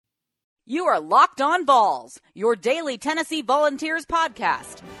You are Locked On Vols, your daily Tennessee Volunteers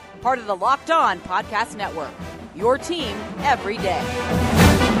podcast. Part of the Locked On Podcast Network, your team every day.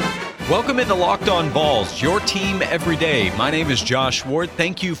 Welcome into Locked On Vols, your team every day. My name is Josh Ward.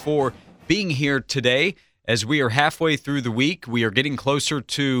 Thank you for being here today. As we are halfway through the week, we are getting closer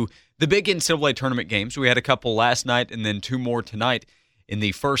to the big NCAA tournament games. We had a couple last night and then two more tonight in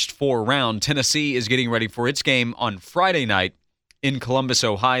the first four round. Tennessee is getting ready for its game on Friday night in Columbus,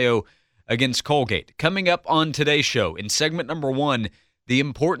 Ohio, against Colgate. Coming up on today's show, in segment number one, the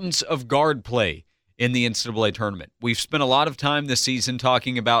importance of guard play in the NCAA tournament. We've spent a lot of time this season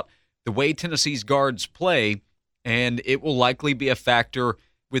talking about the way Tennessee's guards play, and it will likely be a factor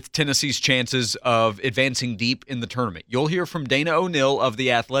with Tennessee's chances of advancing deep in the tournament. You'll hear from Dana O'Neill of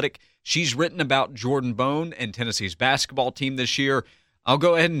The Athletic. She's written about Jordan Bone and Tennessee's basketball team this year. I'll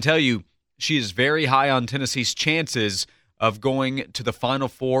go ahead and tell you, she is very high on Tennessee's chances of going to the Final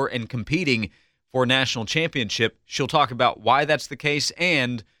Four and competing for a national championship. She'll talk about why that's the case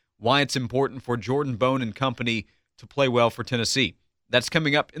and why it's important for Jordan Bone and company to play well for Tennessee. That's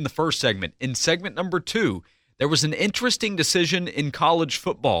coming up in the first segment. In segment number two, there was an interesting decision in college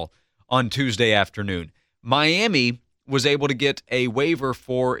football on Tuesday afternoon. Miami was able to get a waiver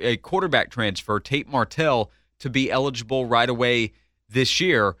for a quarterback transfer, Tate Martell, to be eligible right away this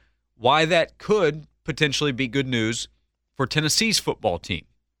year. Why that could potentially be good news for Tennessee's football team.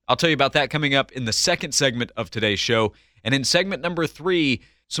 I'll tell you about that coming up in the second segment of today's show. And in segment number three,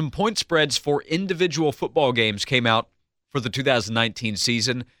 some point spreads for individual football games came out for the 2019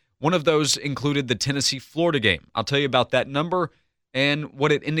 season. One of those included the Tennessee-Florida game. I'll tell you about that number and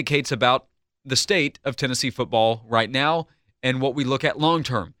what it indicates about the state of Tennessee football right now and what we look at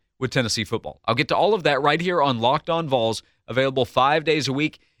long-term with Tennessee football. I'll get to all of that right here on Locked On Vols, available 5 days a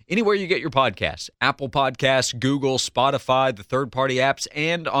week, anywhere you get your podcasts, Apple Podcasts, Google, Spotify, the third-party apps,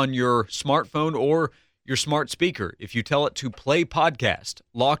 and on your smartphone or your smart speaker. If you tell it to play podcast,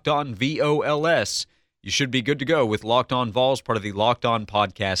 Locked On VOLS, you should be good to go with Locked On Vols, part of the Locked On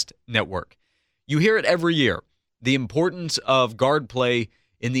Podcast Network. You hear it every year, the importance of guard play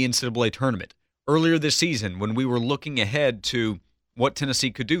in the NCAA tournament. Earlier this season, when we were looking ahead to what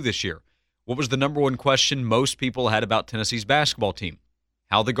Tennessee could do this year, what was the number one question most people had about Tennessee's basketball team?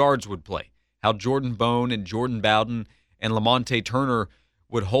 How the guards would play, how Jordan Bone and Jordan Bowden and Lamonte Turner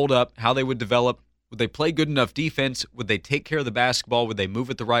would hold up, how they would develop. Would they play good enough defense? Would they take care of the basketball? Would they move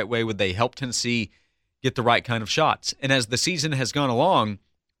it the right way? Would they help Tennessee get the right kind of shots? And as the season has gone along,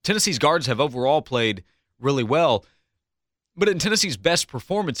 Tennessee's guards have overall played really well. But in Tennessee's best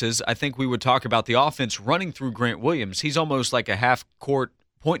performances, I think we would talk about the offense running through Grant Williams. He's almost like a half-court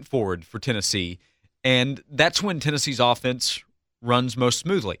point forward for Tennessee, and that's when Tennessee's offense runs most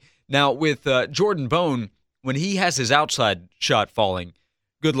smoothly. Now, with Jordan Bone, when he has his outside shot falling,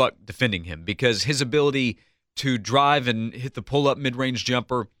 good luck defending him because his ability to drive and hit the pull-up mid-range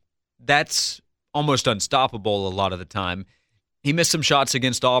jumper, that's almost unstoppable a lot of the time. He missed some shots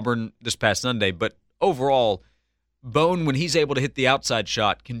against Auburn this past Sunday, but overall, Bone, when he's able to hit the outside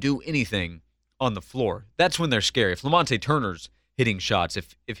shot, can do anything on the floor. That's when they're scary. If Lamonte Turner's hitting shots,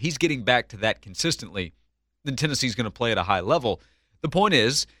 if he's getting back to that consistently, then Tennessee's going to play at a high level. The point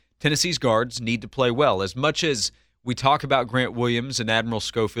is, Tennessee's guards need to play well. As much as we talk about Grant Williams and Admiral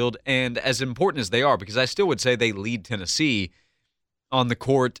Schofield, and as important as they are, because I still would say they lead Tennessee on the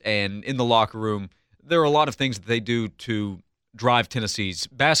court and in the locker room, there are a lot of things that they do to drive Tennessee's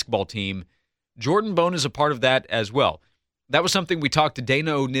basketball team. Jordan Bone is a part of that as well. That was something we talked to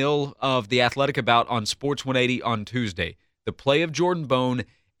Dana O'Neill of The Athletic about on Sports 180 on Tuesday. The play of Jordan Bone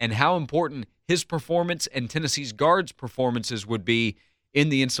and how important his performance and Tennessee's guards' performances would be in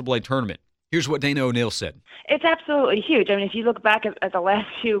the NCAA tournament. Here's what Dana O'Neill said. It's absolutely huge. I mean, if you look back at the last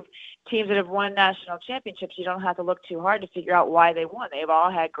few teams that have won national championships, you don't have to look too hard to figure out why they won. They've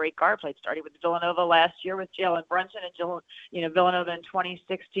all had great guard play, starting with Villanova last year with Jalen Brunson and Villanova in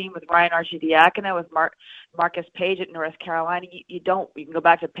 2016 with Ryan Arcidiacono, with Marcus Page at North Carolina. You can go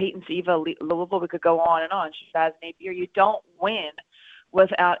back to Peyton Siva, Louisville. We could go on and on. Shabazz Napier. You don't win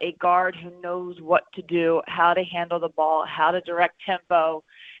without a guard who knows what to do, how to handle the ball, how to direct tempo,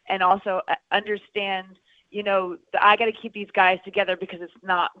 and also understand, I got to keep these guys together because it's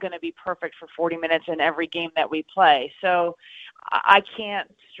not going to be perfect for 40 minutes in every game that we play. So I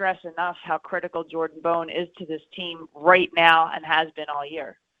can't stress enough how critical Jordan Bone is to this team right now and has been all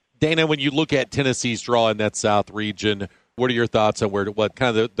year. Dana, when you look at Tennessee's draw in that South region, what are your thoughts on what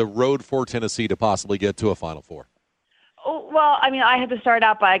kind of the road for Tennessee to possibly get to a Final Four? Well, I mean, I have to start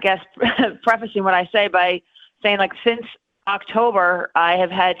out by, I guess, prefacing what I say by saying, since October, I have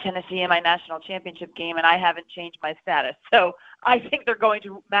had Tennessee in my national championship game, and I haven't changed my status. So I think they're going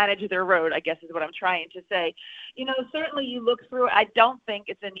to manage their road, I guess is what I'm trying to say. Certainly you look through it. I don't think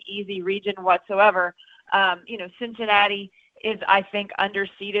it's an easy region whatsoever. Cincinnati is, I think,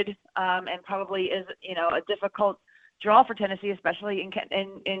 underseeded and probably is, a difficult draw for Tennessee, especially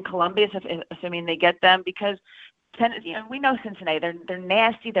in Columbia, assuming they get them, because Tennessee, we know Cincinnati. They're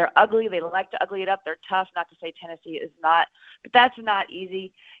nasty. They're ugly. They like to ugly it up. They're tough. Not to say Tennessee is not, but that's not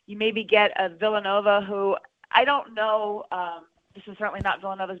easy. You maybe get a Villanova who I don't know. This is certainly not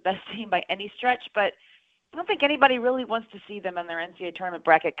Villanova's best team by any stretch, but I don't think anybody really wants to see them in their NCAA tournament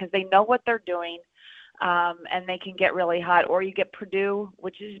bracket because they know what they're doing, and they can get really hot. Or you get Purdue,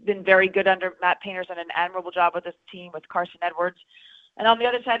 which has been very good under Matt Painter's done an admirable job with this team with Carson Edwards. And on the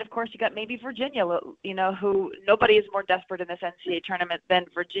other side, of course, you got maybe Virginia, who nobody is more desperate in this NCAA tournament than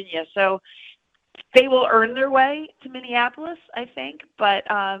Virginia. So they will earn their way to Minneapolis, I think. But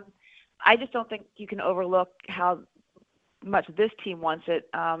I just don't think you can overlook how much this team wants it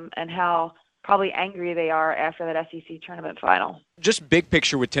and how probably angry they are after that SEC tournament final. Just big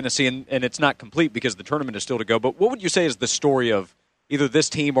picture with Tennessee, and it's not complete because the tournament is still to go, but what would you say is the story of either this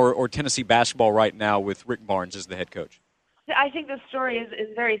team or Tennessee basketball right now with Rick Barnes as the head coach? I think the story is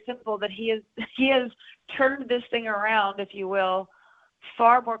very simple, that he has turned this thing around, if you will,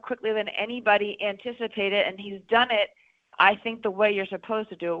 far more quickly than anybody anticipated, and he's done it, I think, the way you're supposed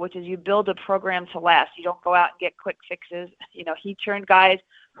to do it, which is you build a program to last. You don't go out and get quick fixes. He turned guys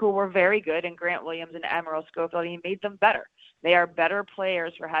who were very good in Grant Williams and Admiral Schofield, and he made them better. They are better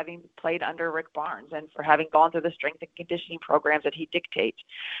players for having played under Rick Barnes and for having gone through the strength and conditioning programs that he dictates.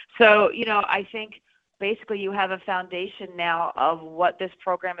 So, I think basically you have a foundation now of what this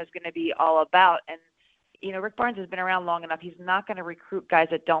program is going to be all about. And, Rick Barnes has been around long enough. He's not going to recruit guys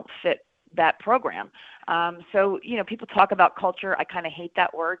that don't fit that program. So, people talk about culture. I kind of hate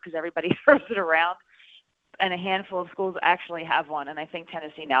that word because everybody throws it around. And a handful of schools actually have one, and I think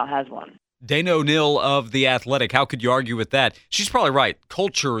Tennessee now has one. Dana O'Neill of The Athletic, how could you argue with that? She's probably right.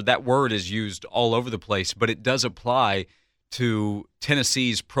 Culture, that word is used all over the place, but it does apply to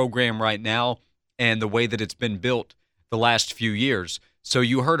Tennessee's program right now and the way that it's been built the last few years. So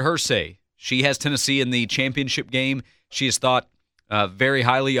you heard her say she has Tennessee in the championship game. She has thought very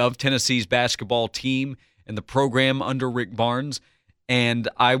highly of Tennessee's basketball team and the program under Rick Barnes. And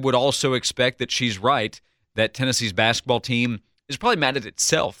I would also expect that she's right, that Tennessee's basketball team is probably mad at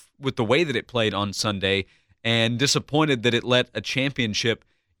itself with the way that it played on Sunday and disappointed that it let a championship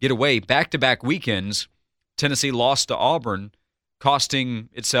get away. Back-to-back weekends, Tennessee lost to Auburn, costing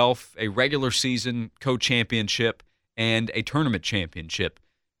itself a regular season co-championship and a tournament championship.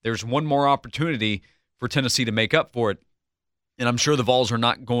 There's one more opportunity for Tennessee to make up for it, and I'm sure the Vols are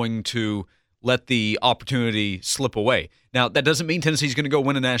not going to let the opportunity slip away. Now, that doesn't mean Tennessee's going to go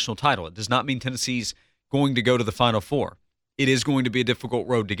win a national title. It does not mean Tennessee's going to go to the Final Four. It is going to be a difficult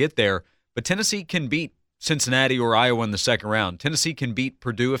road to get there, but Tennessee can beat Cincinnati or Iowa in the second round. Tennessee can beat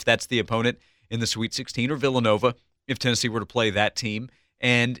Purdue if that's the opponent in the Sweet 16, or Villanova if Tennessee were to play that team.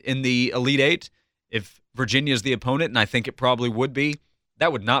 And in the Elite Eight, if Virginia is the opponent, and I think it probably would be,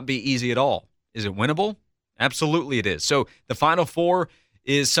 that would not be easy at all. Is it winnable? Absolutely it is. So the Final Four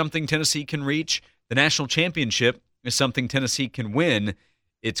is something Tennessee can reach. The national championship is something Tennessee can win.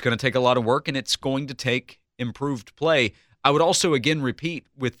 It's going to take a lot of work, and it's going to take improved play. I would also, again, repeat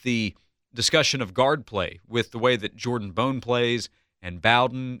with the discussion of guard play, with the way that Jordan Bone plays and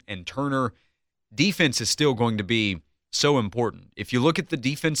Bowden and Turner, defense is still going to be so important. If you look at the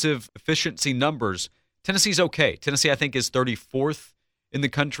defensive efficiency numbers, Tennessee's okay. Tennessee, I think, is 34th in the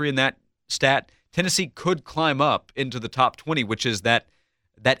country in that stat. Tennessee could climb up into the top 20, which is that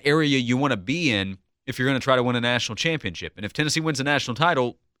area you want to be in if you're going to try to win a national championship. And if Tennessee wins a national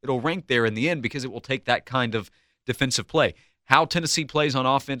title, it'll rank there in the end because it will take that kind of defensive play. How Tennessee plays on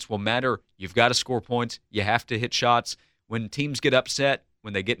offense will matter. You've got to score points. You have to hit shots. When teams get upset,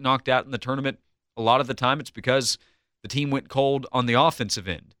 when they get knocked out in the tournament, a lot of the time it's because the team went cold on the offensive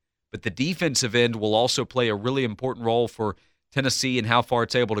end. But the defensive end will also play a really important role for Tennessee and how far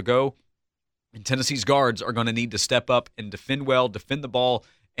it's able to go. And Tennessee's guards are going to need to step up and defend well, defend the ball,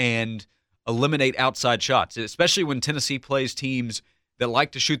 and eliminate outside shots, especially when Tennessee plays teams that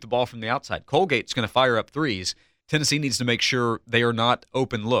like to shoot the ball from the outside. Colgate's going to fire up threes. Tennessee needs to make sure they are not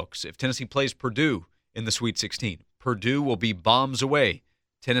open looks. If Tennessee plays Purdue in the Sweet 16, Purdue will be bombs away.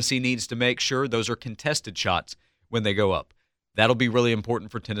 Tennessee needs to make sure those are contested shots when they go up. That'll be really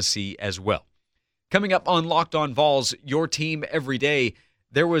important for Tennessee as well. Coming up on Locked On Vols, your team every day,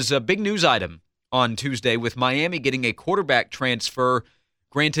 there was a big news item on Tuesday with Miami getting a quarterback transfer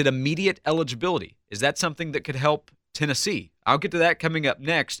granted immediate eligibility. Is that something that could help Tennessee. I'll get to that coming up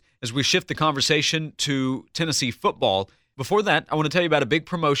next as we shift the conversation to Tennessee football. Before that, I want to tell you about a big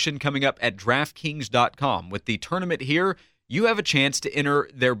promotion coming up at DraftKings.com. With the tournament here, you have a chance to enter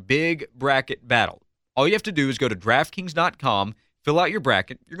their big bracket battle. All you have to do is go to DraftKings.com, fill out your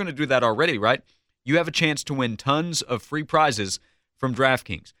bracket. You're going to do that already, right? You have a chance to win tons of free prizes from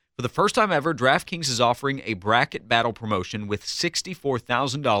DraftKings. For the first time ever, DraftKings is offering a bracket battle promotion with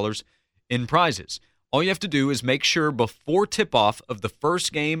 $64,000 in prizes. All you have to do is make sure before tip-off of the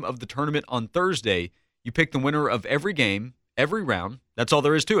first game of the tournament on Thursday, you pick the winner of every game, every round. That's all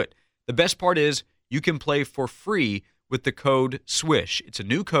there is to it. The best part is you can play for free with the code SWISH. It's a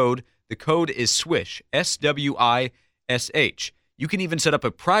new code. The code is SWISH, SWISH. You can even set up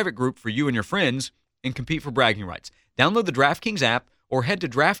a private group for you and your friends and compete for bragging rights. Download the DraftKings app or head to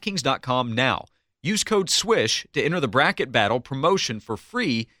DraftKings.com now. Use code SWISH to enter the bracket battle promotion for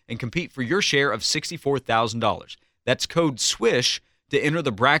free and compete for your share of $64,000. That's code SWISH to enter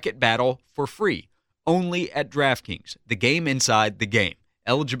the bracket battle for free. Only at DraftKings, the game inside the game.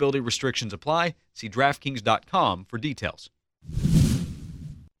 Eligibility restrictions apply. See DraftKings.com for details.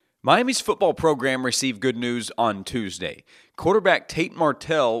 Miami's football program received good news on Tuesday. Quarterback Tate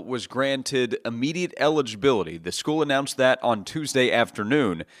Martell was granted immediate eligibility. The school announced that on Tuesday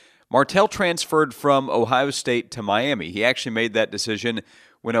afternoon. Martell transferred from Ohio State to Miami. He actually made that decision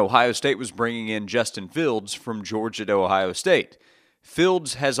when Ohio State was bringing in Justin Fields from Georgia to Ohio State.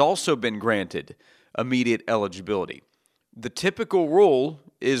 Fields has also been granted immediate eligibility. The typical rule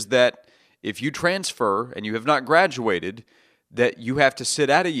is that if you transfer and you have not graduated, that you have to sit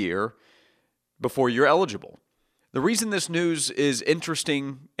out a year before you're eligible. The reason this news is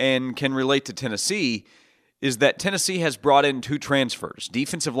interesting and can relate to Tennessee is that Tennessee has brought in two transfers,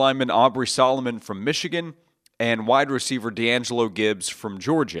 defensive lineman Aubrey Solomon from Michigan and wide receiver D'Angelo Gibbs from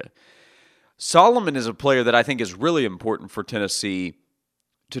Georgia. Solomon is a player that I think is really important for Tennessee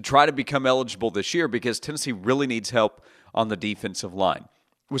to try to become eligible this year because Tennessee really needs help on the defensive line.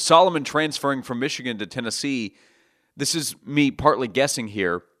 With Solomon transferring from Michigan to Tennessee, this is me partly guessing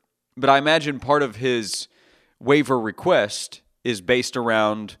here, but I imagine part of his waiver request is based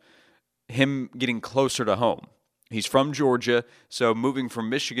around him getting closer to home. He's from Georgia, so moving from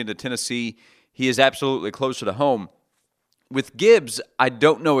Michigan to Tennessee, he is absolutely closer to home. With Gibbs, I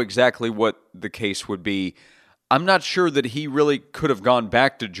don't know exactly what the case would be. I'm not sure that he really could have gone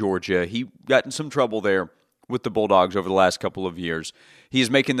back to Georgia. He got in some trouble there with the Bulldogs over the last couple of years. He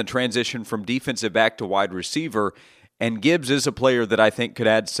is making the transition from defensive back to wide receiver, and Gibbs is a player that I think could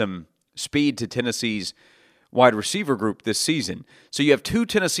add some speed to Tennessee's wide receiver group this season. So you have two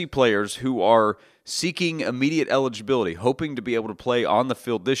Tennessee players who are seeking immediate eligibility, hoping to be able to play on the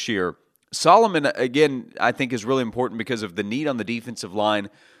field this year. Solomon, again, I think is really important because of the need on the defensive line.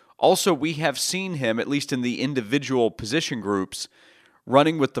 Also, we have seen him, at least in the individual position groups,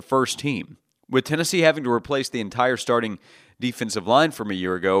 running with the first team. With Tennessee having to replace the entire starting defensive line from a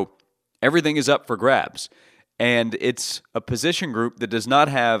year ago, everything is up for grabs. And it's a position group that does not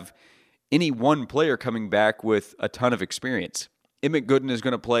have any one player coming back with a ton of experience. Emmett Gooden is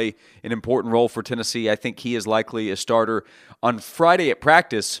going to play an important role for Tennessee. I think he is likely a starter. On Friday at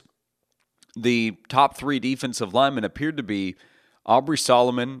practice, the top three defensive linemen appeared to be Aubrey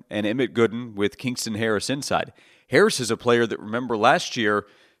Solomon and Emmett Gooden with Kingston Harris inside. Harris is a player that, remember, last year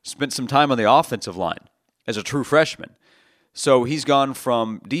spent some time on the offensive line as a true freshman. So he's gone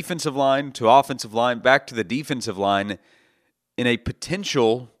from defensive line to offensive line back to the defensive line in a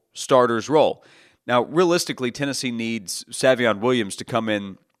potential starter's role. Now, realistically, Tennessee needs Savion Williams to come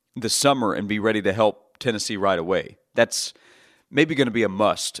in this summer and be ready to help Tennessee right away. That's maybe going to be a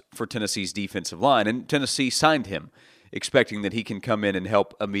must for Tennessee's defensive line, and Tennessee signed him, expecting that he can come in and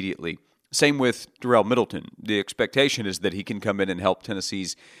help immediately. Same with Darrell Middleton. The expectation is that he can come in and help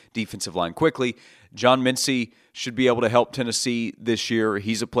Tennessee's defensive line quickly. John Mincy should be able to help Tennessee this year.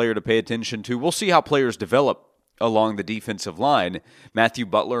 He's a player to pay attention to. We'll see how players develop along the defensive line. Matthew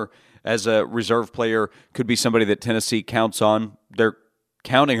Butler, as a reserve player, could be somebody that Tennessee counts on. They're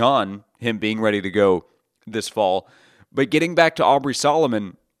counting on him being ready to go this fall. But getting back to Aubrey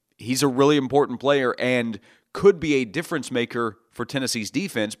Solomon, he's a really important player and could be a difference maker for Tennessee's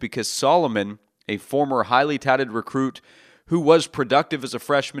defense because Solomon, a former highly touted recruit who was productive as a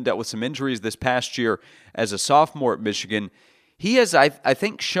freshman, dealt with some injuries this past year as a sophomore at Michigan, he has, I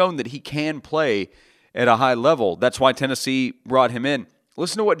think, shown that he can play at a high level. That's why Tennessee brought him in.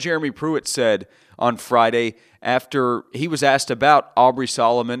 Listen to what Jeremy Pruitt said on Friday after he was asked about Aubrey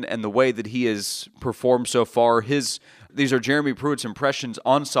Solomon and the way that he has performed so far. These are Jeremy Pruitt's impressions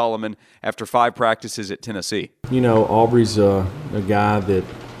on Solomon after 5 practices at Tennessee. You know, Aubrey's a guy that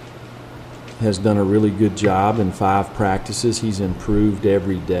has done a really good job in 5 practices. He's improved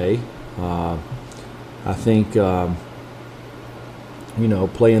every day. I think,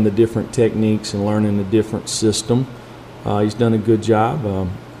 playing the different techniques and learning the different system, he's done a good job.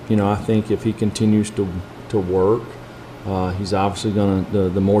 I think if he continues to work, he's obviously going to,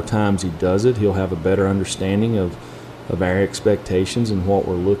 the more times he does it, he'll have a better understanding of our expectations and what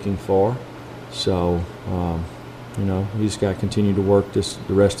we're looking for. So, we just got to continue to work the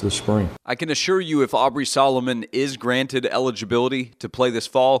rest of the spring. I can assure you if Aubrey Solomon is granted eligibility to play this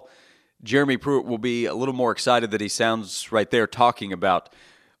fall, Jeremy Pruitt will be a little more excited that he sounds right there talking about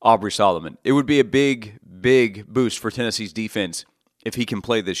Aubrey Solomon. It would be a big, big boost for Tennessee's defense if he can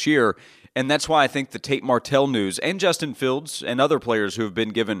play this year. And that's why I think the Tate Martell news and Justin Fields and other players who have been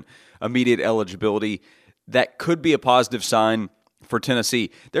given immediate eligibility, that could be a positive sign for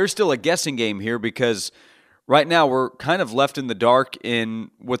Tennessee. There's still a guessing game here because right now we're kind of left in the dark in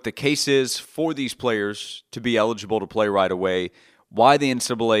what the case is for these players to be eligible to play right away, why the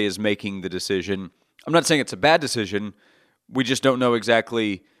NCAA is making the decision. I'm not saying it's a bad decision. We just don't know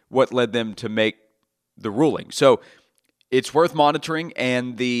exactly what led them to make the ruling. So it's worth monitoring,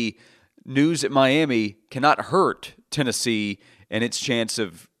 and the news at Miami cannot hurt Tennessee and its chance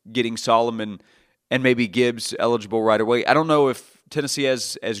of getting Solomon and maybe Gibbs eligible right away. I don't know if Tennessee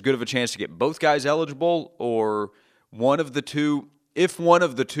has as good of a chance to get both guys eligible or one of the two. If one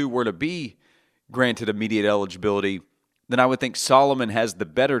of the two were to be granted immediate eligibility, then I would think Solomon has the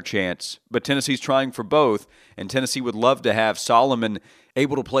better chance. But Tennessee's trying for both, and Tennessee would love to have Solomon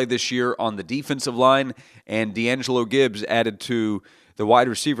able to play this year on the defensive line and D'Angelo Gibbs added to the wide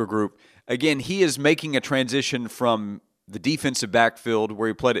receiver group. Again, he is making a transition from the defensive backfield where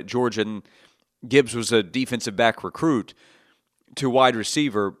he played at Georgia, and Gibbs was a defensive back recruit, to wide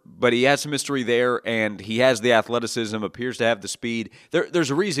receiver, but he has some history there, and he has the athleticism, appears to have the speed. There's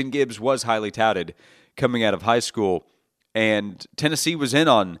a reason Gibbs was highly touted coming out of high school, and Tennessee was in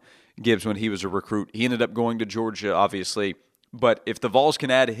on Gibbs when he was a recruit. He ended up going to Georgia, obviously, but if the Vols can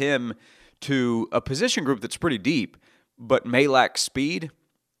add him to a position group that's pretty deep but may lack speed,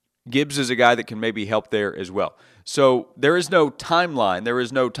 Gibbs is a guy that can maybe help there as well. So there is no timeline. There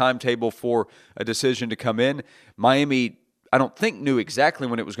is no timetable for a decision to come in. Miami, I don't think, knew exactly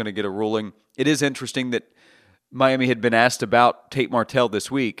when it was going to get a ruling. It is interesting that Miami had been asked about Tate Martell this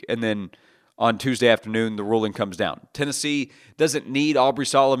week, and then on Tuesday afternoon, the ruling comes down. Tennessee doesn't need Aubrey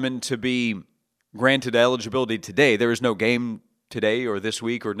Solomon to be granted eligibility today. There is no game today or this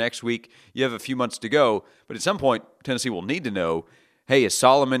week or next week. You have a few months to go, but at some point, Tennessee will need to know, hey, is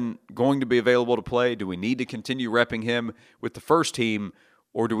Solomon going to be available to play? Do we need to continue repping him with the first team,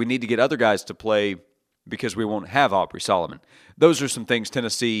 or do we need to get other guys to play because we won't have Aubrey Solomon? Those are some things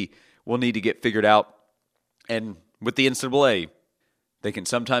Tennessee will need to get figured out. And with the NCAA, they can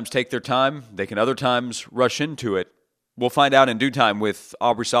sometimes take their time. They can other times rush into it. We'll find out in due time with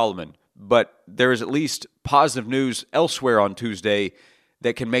Aubrey Solomon. But there is at least positive news elsewhere on Tuesday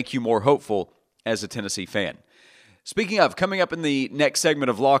that can make you more hopeful as a Tennessee fan. Speaking of, coming up in the next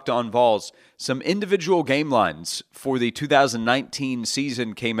segment of Locked On Vols, some individual game lines for the 2019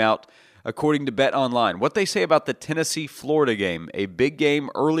 season came out according to BetOnline. What they say about the Tennessee-Florida game, a big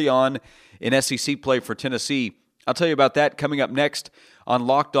game early on in SEC play for Tennessee. I'll tell you about that coming up next on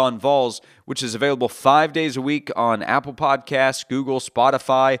Locked On Vols, which is available 5 days a week on Apple Podcasts, Google,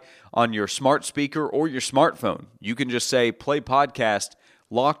 Spotify, on your smart speaker or your smartphone. You can just say, play podcast,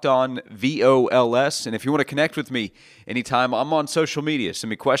 Locked On VOLS. And if you want to connect with me anytime, I'm on social media. Send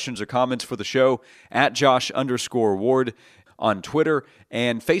me questions or comments for the show at Josh_Ward on Twitter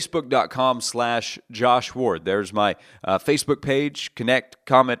and Facebook.com/Josh Ward. There's my Facebook page. Connect,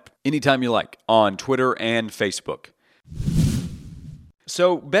 comment anytime you like on Twitter and Facebook.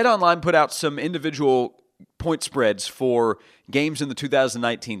 So BetOnline put out some individual point spreads for games in the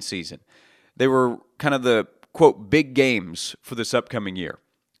 2019 season. They were kind of the, quote, big games for this upcoming year.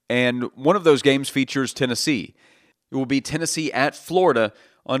 And one of those games features Tennessee. It will be Tennessee at Florida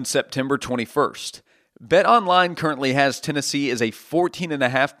on September 21st. BetOnline currently has Tennessee as a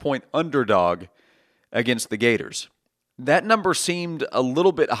 14.5-point underdog against the Gators. That number seemed a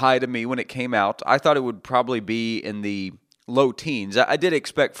little bit high to me when it came out. I thought it would probably be in the low teens. I did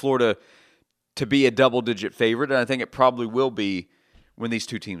expect Florida to be a double-digit favorite, and I think it probably will be when these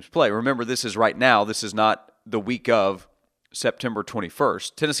two teams play. Remember, this is right now. This is not the week of September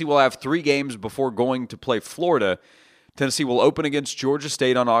 21st. Tennessee will have 3 games before going to play Florida. Tennessee will open against Georgia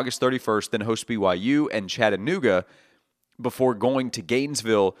State on August 31st, then host BYU and Chattanooga before going to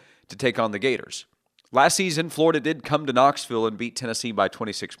Gainesville to take on the Gators. Last season, Florida did come to Knoxville and beat Tennessee by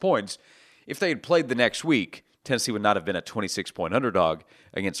 26 points. If they had played the next week, Tennessee would not have been a 26-point underdog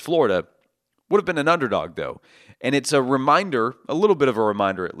against Florida. would have been an underdog, though. And it's a reminder, a little bit of a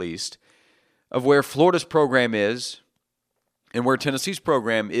reminder at least, of where Florida's program is and where Tennessee's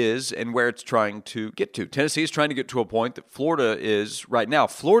program is and where it's trying to get to. Tennessee is trying to get to a point that Florida is right now.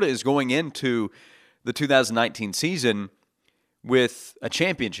 Florida is going into the 2019 season with a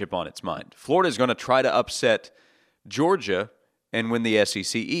championship on its mind. Florida is going to try to upset Georgia and win the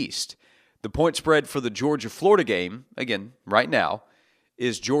SEC East. The point spread for the Georgia-Florida game, again, right now,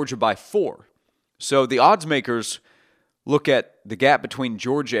 is Georgia by 4. So the odds makers look at the gap between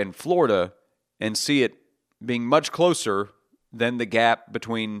Georgia and Florida and see it being much closer than the gap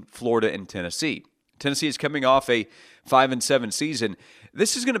between Florida and Tennessee. Tennessee is coming off a 5-7 season.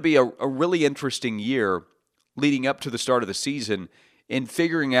 This is going to be a really interesting year leading up to the start of the season in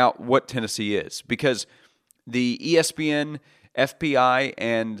figuring out what Tennessee is, because the ESPN, FPI,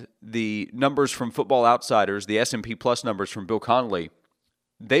 and the numbers from Football Outsiders, the S&P Plus numbers from Bill Connolly,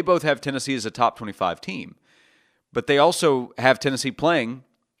 they both have Tennessee as a top 25 team. But they also have Tennessee playing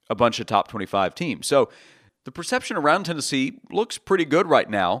a bunch of top 25 teams. So the perception around Tennessee looks pretty good right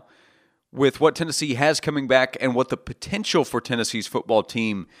now with what Tennessee has coming back and what the potential for Tennessee's football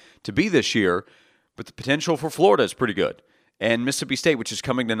team to be this year. But the potential for Florida is pretty good. And Mississippi State, which is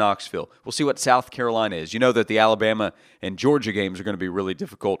coming to Knoxville. We'll see what South Carolina is. You know that the Alabama and Georgia games are going to be really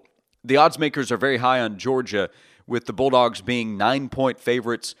difficult. The odds makers are very high on Georgia, with the Bulldogs being 9-point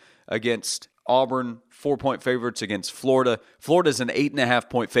favorites against Auburn, 4-point favorites against Florida. Florida's an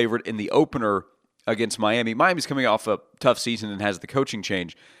 8.5-point favorite in the opener against Miami. Miami's coming off a tough season and has the coaching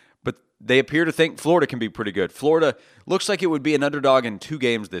change, but they appear to think Florida can be pretty good. Florida looks like it would be an underdog in 2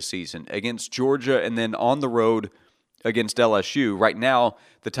 games this season, against Georgia and then on the road against LSU. Right now,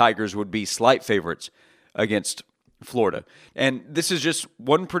 the Tigers would be slight favorites against Florida. And this is just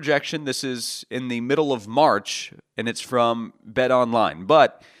one projection. This is in the middle of March, and it's from Bet Online.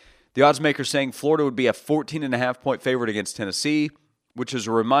 But the odds maker saying Florida would be a 14.5-point favorite against Tennessee, which is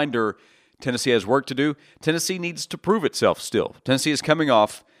a reminder Tennessee has work to do. Tennessee needs to prove itself still. Tennessee is coming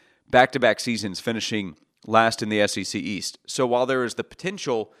off back-to-back seasons, finishing last in the SEC East. So while there is the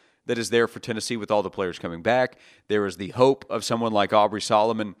potential that is there for Tennessee with all the players coming back, there is the hope of someone like Aubrey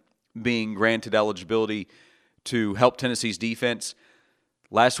Solomon being granted eligibility to help Tennessee's defense.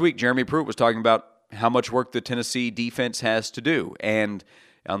 Last week, Jeremy Pruitt was talking about how much work the Tennessee defense has to do. And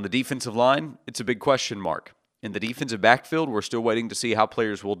on the defensive line, it's a big question mark. In the defensive backfield, we're still waiting to see how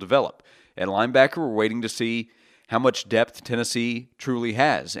players will develop. At linebacker, we're waiting to see how much depth Tennessee truly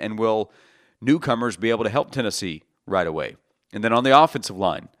has. And will newcomers be able to help Tennessee right away? And then on the offensive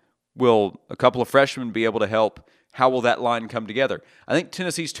line, will a couple of freshmen be able to help? How will that line come together? I think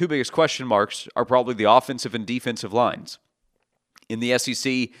Tennessee's 2 biggest question marks are probably the offensive and defensive lines. In the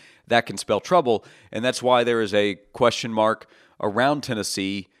SEC, that can spell trouble, and that's why there is a question mark around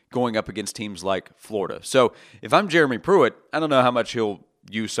Tennessee going up against teams like Florida. So if I'm Jeremy Pruitt, I don't know how much he'll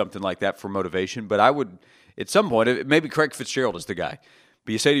use something like that for motivation, but I would, at some point, maybe Craig Fitzgerald is the guy.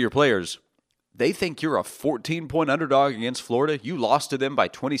 But you say to your players, they think you're a 14-point underdog against Florida. You lost to them by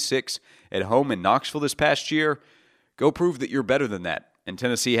 26 at home in Knoxville this past year. Go prove that you're better than that. And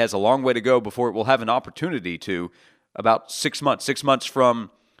Tennessee has a long way to go before it will have an opportunity to. About 6 months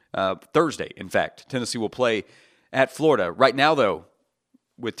from Thursday, in fact, Tennessee will play at Florida. Right now, though,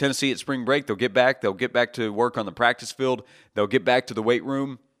 with Tennessee at spring break, they'll get back to work on the practice field. They'll get back to the weight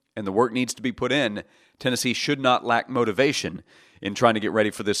room, and the work needs to be put in. Tennessee should not lack motivation in trying to get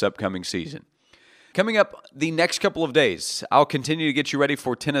ready for this upcoming season. Coming up the next couple of days, I'll continue to get you ready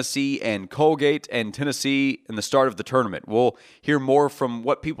for Tennessee and Colgate and Tennessee and the start of the tournament. We'll hear more from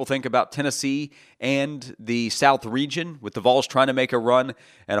what people think about Tennessee and the South region, with the Vols trying to make a run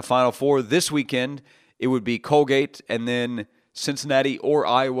at a Final Four. This weekend, it would be Colgate and then Cincinnati or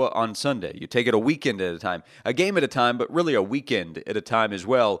Iowa on Sunday. You take it a weekend at a time, a game at a time, but really a weekend at a time as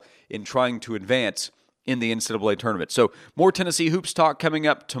well in trying to advance in the NCAA tournament. So more Tennessee hoops talk coming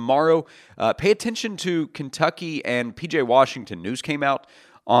up tomorrow. Pay attention to Kentucky and P.J. Washington. News came out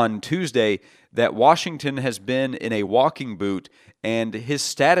on Tuesday that Washington has been in a walking boot, and his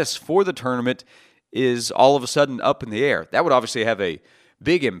status for the tournament is all of a sudden up in the air. That would obviously have a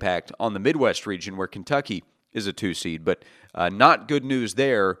big impact on the Midwest region where Kentucky is a 2 seed, but not good news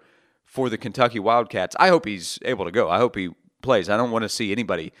there for the Kentucky Wildcats. I hope he's able to go. I hope he plays. I don't want to see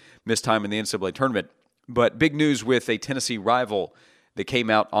anybody miss time in the NCAA tournament. But big news with a Tennessee rival that came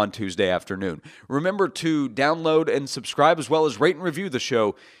out on Tuesday afternoon. Remember to download and subscribe, as well as rate and review the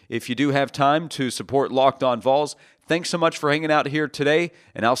show if you do have time to support Locked On Vols. Thanks so much for hanging out here today,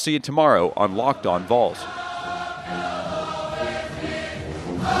 and I'll see you tomorrow on Locked On Vols.